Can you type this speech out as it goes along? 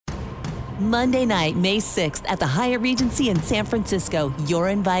Monday night, May 6th at the Hyatt Regency in San Francisco. You're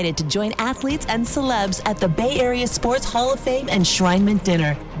invited to join athletes and celebs at the Bay Area Sports Hall of Fame Enshrinement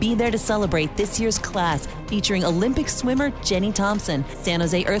Dinner. Be there to celebrate this year's class, featuring Olympic swimmer Jenny Thompson, San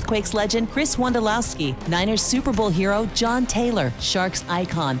Jose Earthquakes legend Chris Wondolowski, Niners Super Bowl hero John Taylor, Sharks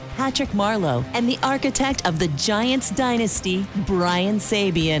icon Patrick Marleau, and the architect of the Giants dynasty, Brian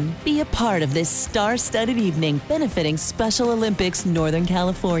Sabian. Be a part of this star-studded evening benefiting Special Olympics Northern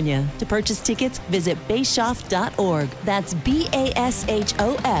California. To purchase tickets, visit bashoff.org. That's BASHOF.org.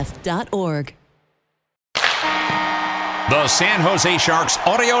 The San Jose Sharks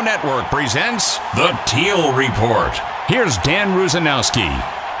Audio Network presents The Teal Report. Here's Dan Rusanowski.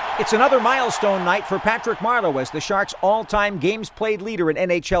 It's another milestone night for Patrick Marleau as the Sharks' all-time games played leader in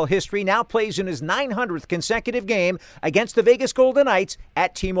NHL history now plays in his 900th consecutive game against the Vegas Golden Knights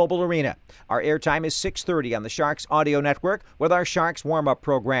at T-Mobile Arena. Our airtime is 6:30 on the Sharks Audio Network with our Sharks warm-up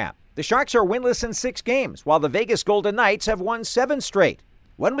program. The Sharks are winless in 6 games, while the Vegas Golden Knights have won 7 straight.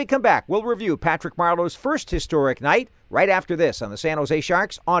 When we come back, we'll review Patrick Marleau's first historic night right after this on the San Jose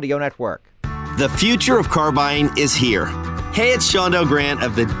Sharks Audio Network. The future of car buying is here. Hey, it's Shondell Grant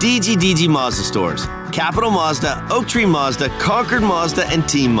of the DGDG Mazda stores. Capital Mazda, Oak Tree Mazda, Concord Mazda, and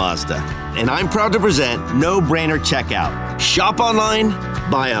Team Mazda. And I'm proud to present No Brainer Checkout. Shop online,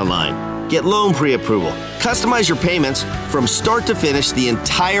 buy online. Get loan pre-approval. Customize your payments from start to finish. The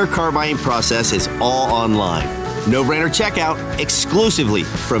entire car buying process is all online. No Brainer Checkout exclusively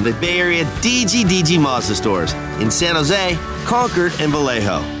from the Bay Area DGDG Mazda stores in San Jose, Concord, and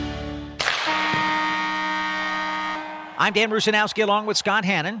Vallejo. I'm Dan Rusanowski along with Scott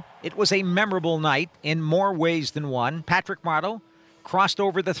Hannon. It was a memorable night in more ways than one. Patrick Marleau crossed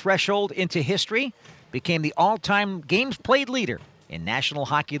over the threshold into history, became the all-time games played leader in National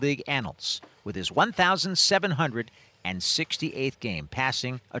Hockey League annals with his 1,768th game,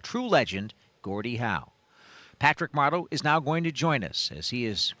 passing a true legend, Gordie Howe. Patrick Marleau is now going to join us as he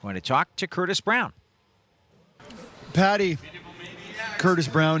is going to talk to Curtis Brown. Patty, Curtis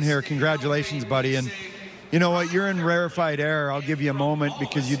Brown here. Congratulations, buddy. And you know what? You're in rarefied air. I'll give you a moment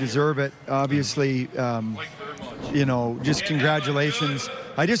because you deserve it. Obviously, just congratulations.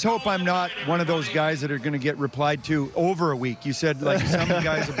 I just hope I'm not one of those guys that are going to get replied to over a week. You said like some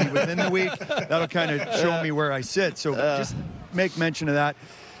guys will be within the week. That'll kind of show me where I sit. So just make mention of that.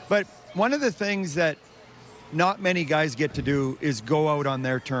 But one of the things that not many guys get to do is go out on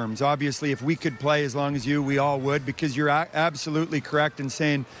their terms. Obviously, if we could play as long as you, we all would, because you're absolutely correct in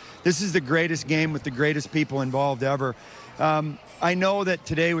saying this is the greatest game with the greatest people involved ever. I know that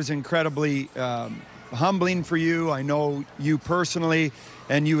today was incredibly humbling for you. I know you personally,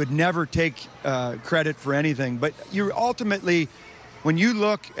 and you would never take credit for anything. But you ultimately, when you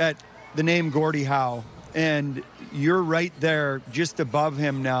look at the name Gordie Howe, and you're right there just above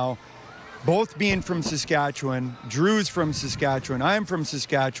him now, both being from Saskatchewan, Drew's from Saskatchewan, I'm from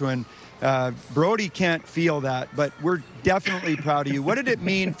Saskatchewan. Brody can't feel that, but we're definitely proud of you. What did it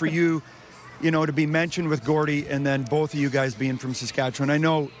mean for you, to be mentioned with Gordie and then both of you guys being from Saskatchewan? I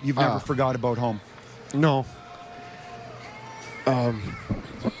know you've never forgot about home. No. I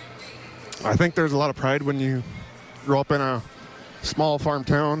think there's a lot of pride when you grow up in a small farm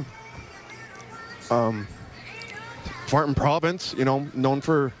town, farm province, known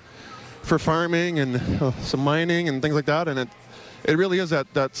for farming and some mining and things like that. And it really is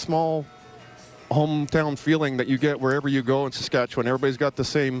that small hometown feeling that you get wherever you go in Saskatchewan. Everybody's got the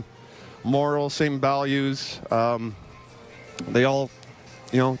same morals, same values. They all,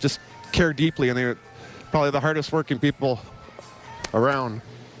 just care deeply, and they're probably the hardest working people around.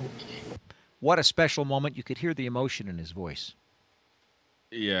 What a special moment. You could hear the emotion in his voice.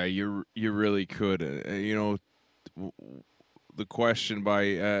 Yeah, you really could. The question by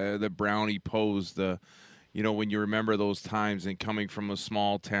the Brownie posed, when you remember those times and coming from a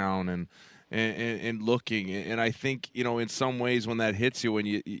small town and looking, and I think in some ways when that hits you,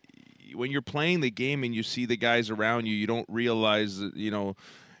 when you're playing the game and you see the guys around you, you don't realize that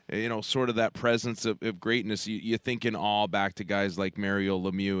sort of that presence of greatness. You think in awe back to guys like Mario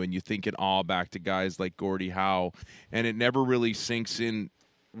Lemieux, and you think in awe back to guys like Gordie Howe, and it never really sinks in.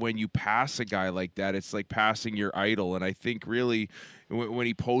 When you pass a guy like that, it's like passing your idol. And I think really when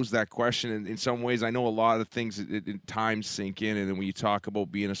he posed that question, in some ways, I know a lot of things at times sink in. And then when you talk about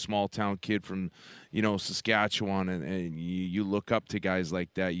being a small town kid from, Saskatchewan, and you look up to guys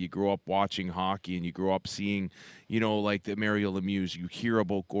like that, you grow up watching hockey and you grow up seeing, like the Mario Lemieux, you hear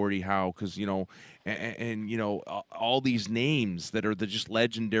about Gordie Howe because, all these names that are just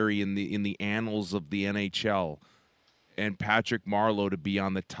legendary in the annals of the NHL. And Patrick Marleau to be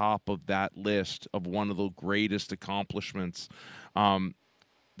on the top of that list of one of the greatest accomplishments.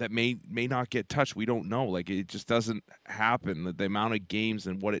 that may not get touched. We don't know. Like, it just doesn't happen. The amount of games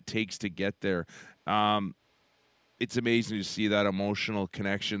and what it takes to get there. It's amazing to see that emotional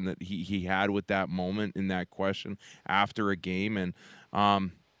connection that he had with that moment in that question after a game. And,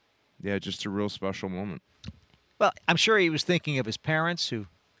 just a real special moment. Well, I'm sure he was thinking of his parents who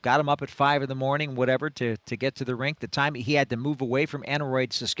got him up at 5 in the morning, whatever, to get to the rink. The time he had to move away from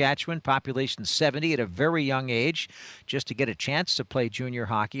Aneroid, Saskatchewan, population 70 at a very young age, just to get a chance to play junior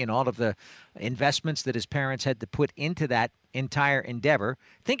hockey, and all of the investments that his parents had to put into that entire endeavor.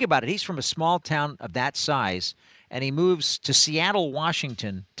 Think about it. He's from a small town of that size, and he moves to Seattle,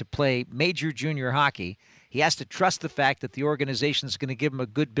 Washington to play major junior hockey. He has to trust the fact that the organization is going to give him a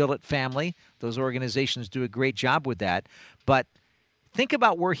good billet family. Those organizations do a great job with that. But think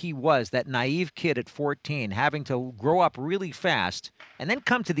about where he was, that naive kid at 14, having to grow up really fast and then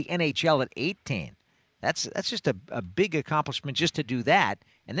come to the NHL at 18. That's just a big accomplishment just to do that,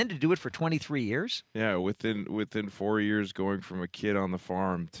 and then to do it for 23 years. Yeah, within 4 years, going from a kid on the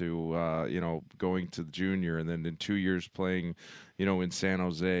farm to going to the junior, and then in 2 years playing, in San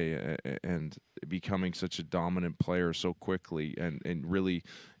Jose, and becoming such a dominant player so quickly, and really,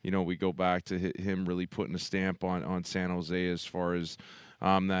 we go back to him really putting a stamp on San Jose as far as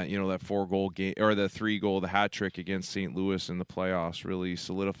that 4-goal game, or the 3-goal, the hat trick against St. Louis in the playoffs, really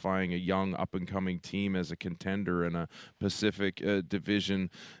solidifying a young up and coming team as a contender and a Pacific Division,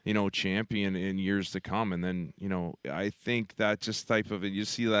 champion in years to come. And then, I think that just type of, you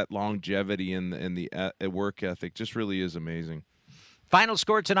see that longevity in the work ethic just really is amazing. Final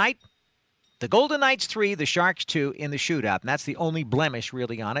score tonight: the Golden Knights 3, the Sharks 2 in the shootout. And that's the only blemish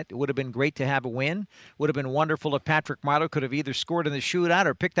really on it. It would have been great to have a win. Would have been wonderful if Patrick Marleau could have either scored in the shootout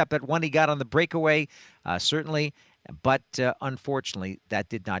or picked up that one he got on the breakaway, certainly. But unfortunately, that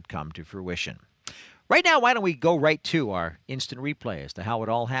did not come to fruition. Right now, why don't we go right to our instant replay as to how it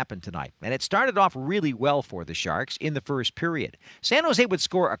all happened tonight. And it started off really well for the Sharks in the first period. San Jose would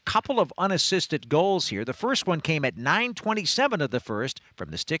score a couple of unassisted goals here. The first one came at 9:27 of the first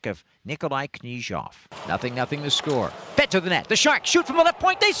from the stick of Nikolai Knyzhov. 0-0 the score. Fed to the net. The Sharks shoot from the left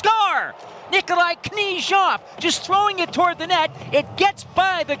point. They score! Nikolai Knyzhov just throwing it toward the net. It gets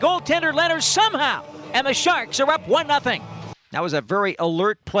by the goaltender Leonard somehow. And the Sharks are up 1-0. That was a very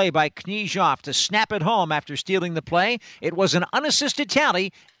alert play by Knyzhov to snap it home after stealing the play. It was an unassisted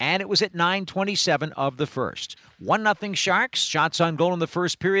tally, and it was at 9:27 of the first. 1-0 Sharks. Shots on goal in the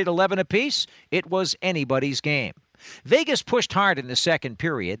first period, 11 apiece. It was anybody's game. Vegas pushed hard in the second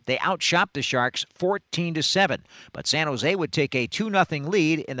period. They outshopped the Sharks 14-7. But San Jose would take a 2-0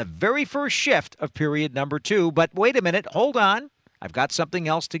 lead in the very first shift of period number 2. But wait a minute, hold on. I've got something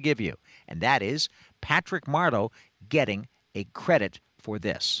else to give you, and that is Patrick Marleau getting a credit for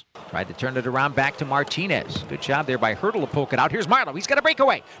this. Tried to turn it around back to Martinez. Good job there by Hertl to poke it out. Here's Marleau. He's got a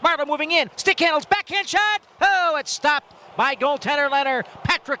breakaway. Marleau moving in. Stick handles. Backhand shot. Oh, it's stopped by goaltender Leonard.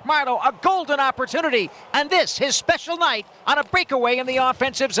 Patrick Marleau, a golden opportunity. And this, his special night on a breakaway in the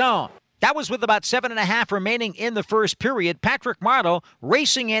offensive zone. That was with about 7.5 remaining in the first period. Patrick Marleau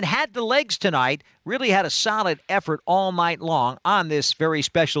racing in, had the legs tonight, really had a solid effort all night long on this very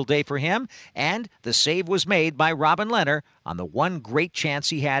special day for him. And the save was made by Robin Lehner on the one great chance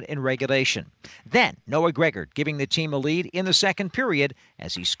he had in regulation. Then Noah Gregor giving the team a lead in the second period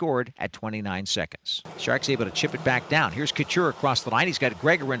as he scored at 29 seconds. Sharks able to chip it back down. Here's Couture across the line. He's got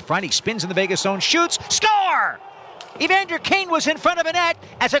Gregor in front. He spins in the Vegas zone, shoots, score! Evander Kane was in front of a net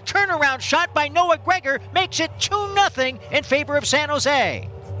as a turnaround shot by Noah Gregor makes it 2-0 in favor of San Jose.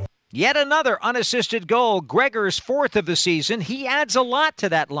 Yet another unassisted goal, Gregor's fourth of the season. He adds a lot to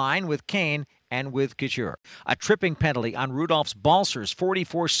that line with Kane and with Couture. A tripping penalty on Rudolph's Balcers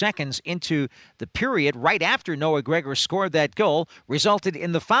 44 seconds into the period right after Noah Gregor scored that goal resulted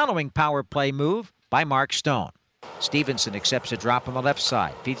in the following power play move by Mark Stone. Stevenson accepts a drop on the left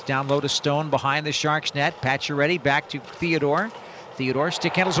side. Feeds down low to Stone behind the Sharks net. Pacioretty back to Theodore. Theodore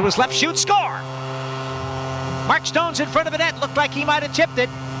stick handles to his left, shoot, score! Mark Stone's in front of the net. Looked like he might have tipped it.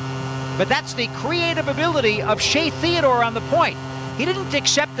 But that's the creative ability of Shea Theodore on the point. He didn't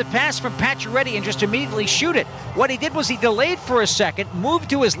accept the pass from Pacioretty and just immediately shoot it. What he did was he delayed for a second, moved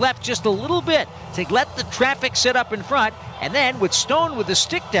to his left just a little bit to let the traffic sit up in front, and then with Stone with the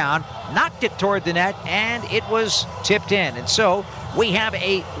stick down, knocked it toward the net, and it was tipped in. And so we have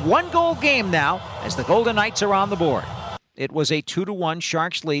a one-goal game now as the Golden Knights are on the board. It was a 2-1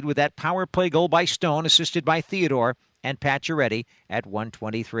 Sharks lead with that power play goal by Stone, assisted by Theodore and Pacioretty at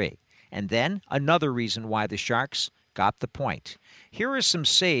 1:23. And then another reason why the Sharks got the point. Here are some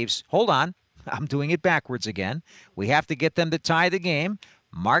saves. Hold on. I'm doing it backwards again. We have to get them to tie the game.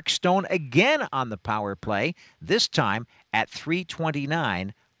 Mark Stone again on the power play, this time at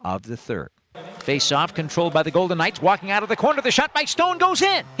 3:29 of the third. Face-off controlled by the Golden Knights. Walking out of the corner. The shot by Stone goes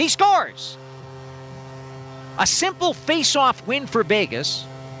in. He scores. A simple face-off win for Vegas.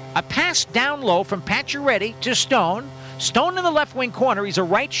 A pass down low from Pacioretty to Stone. Stone in the left wing corner. He's a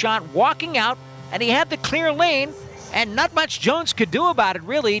right shot walking out, and he had the clear lane, and not much Jones could do about it,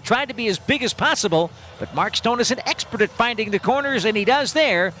 really. He tried to be as big as possible, but Mark Stone is an expert at finding the corners, and he does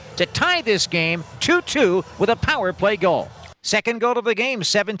there to tie this game 2-2 with a power play goal. Second goal of the game,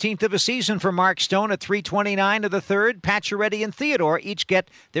 17th of the season for Mark Stone at 3:29 of the third. Pacioretty and Theodore each get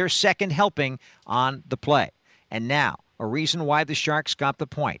their second helping on the play. And now, a reason why the Sharks got the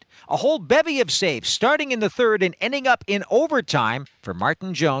point. A whole bevy of saves starting in the third and ending up in overtime for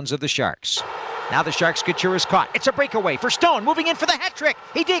Martin Jones of the Sharks. Now the Sharks' Couture is caught. It's a breakaway for Stone, moving in for the hat trick.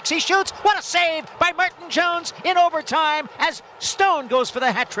 He digs, he shoots. What a save by Martin Jones in overtime as Stone goes for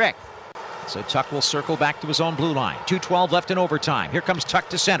the hat trick. So Tuch will circle back to his own blue line. 2:12 left in overtime. Here comes Tuch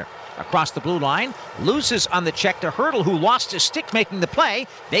to center. Across the blue line, loses on the check to Hertl, who lost his stick making the play.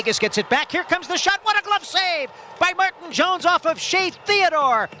 Vegas gets it back. Here comes the shot. What a glove save by Martin Jones off of Shea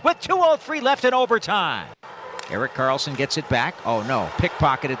Theodore with 2:03 left in overtime. Erik Karlsson gets it back. Oh no,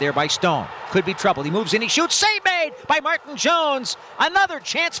 pickpocketed there by Stone. Could be trouble. He moves in, he shoots. Save made by Martin Jones. Another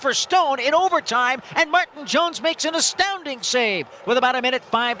chance for Stone in overtime, and Martin Jones makes an astounding save with about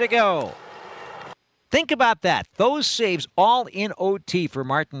 1:05 to go. Think about that. Those saves all in OT for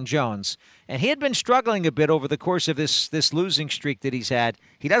Martin Jones. And he had been struggling a bit over the course of this losing streak that he's had.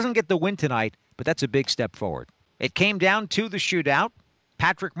 He doesn't get the win tonight, but that's a big step forward. It came down to the shootout.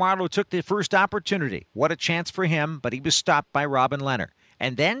 Patrick Marleau took the first opportunity. What a chance for him, but he was stopped by Robin Lehner.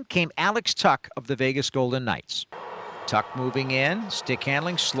 And then came Alex Tuch of the Vegas Golden Knights. Tuch moving in, stick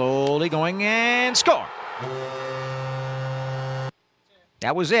handling, slowly going in, score.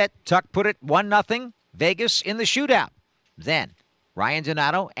 That was it. Tuch put it 1-0. Vegas in the shootout. Then Ryan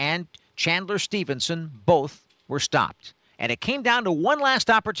Donato and Chandler Stevenson both were stopped. And it came down to one last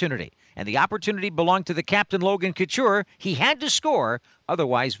opportunity. And the opportunity belonged to the captain, Logan Couture. He had to score,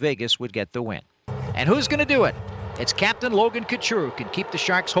 otherwise Vegas would get the win. And who's going to do it? It's Captain Logan Couture who can keep the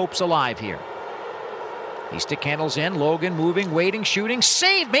Sharks' hopes alive here. He stick handles in. Logan moving, waiting, shooting.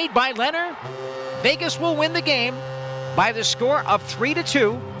 Save made by Lehner. Vegas will win the game by the score of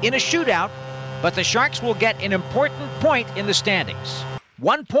 3-2 in a shootout. But the Sharks will get an important point in the standings.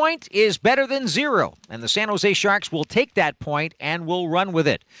 1 point is better than 0, and the San Jose Sharks will take that point and will run with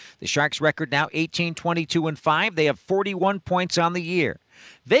it. The Sharks' record now 18-22-5. They have 41 points on the year.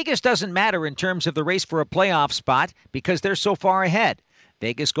 Vegas doesn't matter in terms of the race for a playoff spot because they're so far ahead.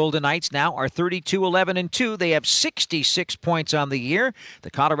 Vegas Golden Knights now are 32-11-2. They have 66 points on the year.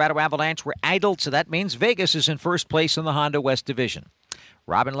 The Colorado Avalanche were idle, so that means Vegas is in first place in the Honda West Division.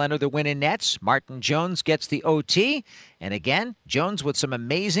 Robin Lehner the win in nets. Martin Jones gets the OT. And again, Jones with some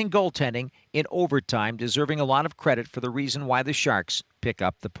amazing goaltending in overtime, deserving a lot of credit for the reason why the Sharks pick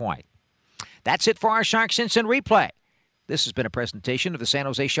up the point. That's it for our Sharks Instant Replay. This has been a presentation of the San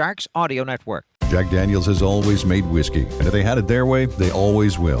Jose Sharks Audio Network. Jack Daniels has always made whiskey, and if they had it their way, they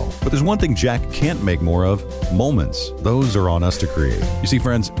always will. But there's one thing Jack can't make more of: moments. Those are on us to create. You see,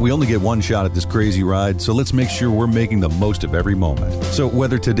 friends, we only get one shot at this crazy ride, so let's make sure we're making the most of every moment. So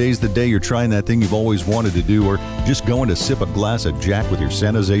whether today's the day you're trying that thing you've always wanted to do, or just going to sip a glass of Jack with your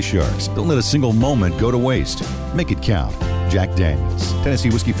San Jose Sharks, don't let a single moment go to waste. Make it count. Jack Daniels. Tennessee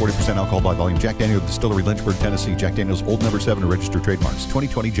whiskey, 40% alcohol by volume. Jack Daniels Distillery, Lynchburg, Tennessee. Jack Daniels, Old No. 7, registered trademarks.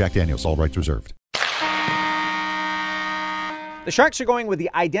 2020 Jack Daniels, all rights reserved. The Sharks are going with the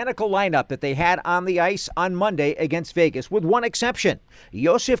identical lineup that they had on the ice on Monday against Vegas, with one exception.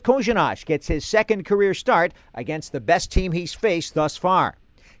 Josef Kozenac gets his second career start against the best team he's faced thus far.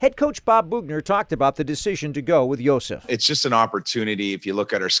 Head coach Bob Boughner talked about the decision to go with Josef. It's just an opportunity if you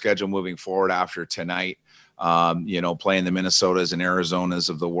look at our schedule moving forward after tonight. Playing the Minnesotas and Arizonas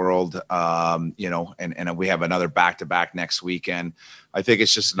of the world, and we have another back-to-back next weekend. I think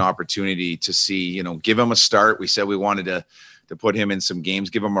it's just an opportunity to see, give him a start. We said we wanted to put him in some games,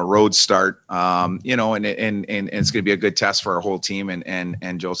 give him a road start, and it's going to be a good test for our whole team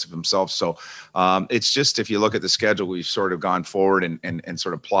and Josef himself. So it's just, if you look at the schedule, we've sort of gone forward and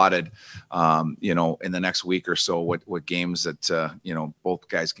sort of plotted, in the next week or so, what games that, both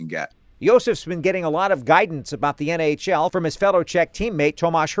guys can get. Josef's been getting a lot of guidance about the NHL from his fellow Czech teammate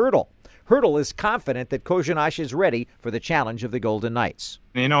Tomáš Hertl. Hertl is confident that Kozenac is ready for the challenge of the Golden Knights.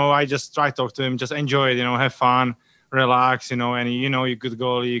 I just try to talk to him, just enjoy it, have fun, relax, and you're a good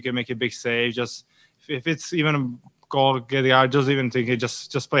goalie, you can make a big save. Just if it's even a goal, get the out, just even think it,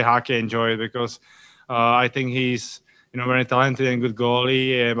 just play hockey, enjoy it, because I think he's very talented and good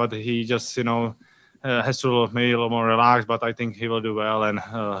goalie, but he just has to maybe a little more relaxed, but I think he will do well and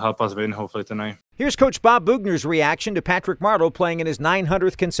help us win hopefully tonight. Here's Coach Bob Boughner's reaction to Patrick Marleau playing in his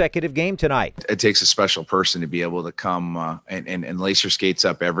 900th consecutive game tonight. It takes a special person to be able to come and lace your skates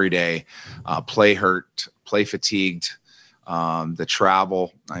up every day, play hurt, play fatigued, the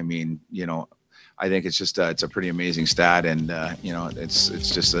travel. I mean, I think it's just it's a pretty amazing stat, and it's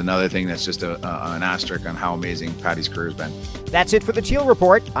just another thing that's just an asterisk on how amazing Patty's career has been. That's it for the Teal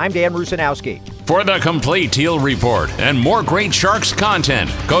Report. I'm Dan Rusanowski. For the complete Teal Report and more great Sharks content,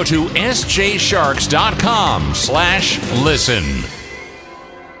 go to sjsharks.com/listen.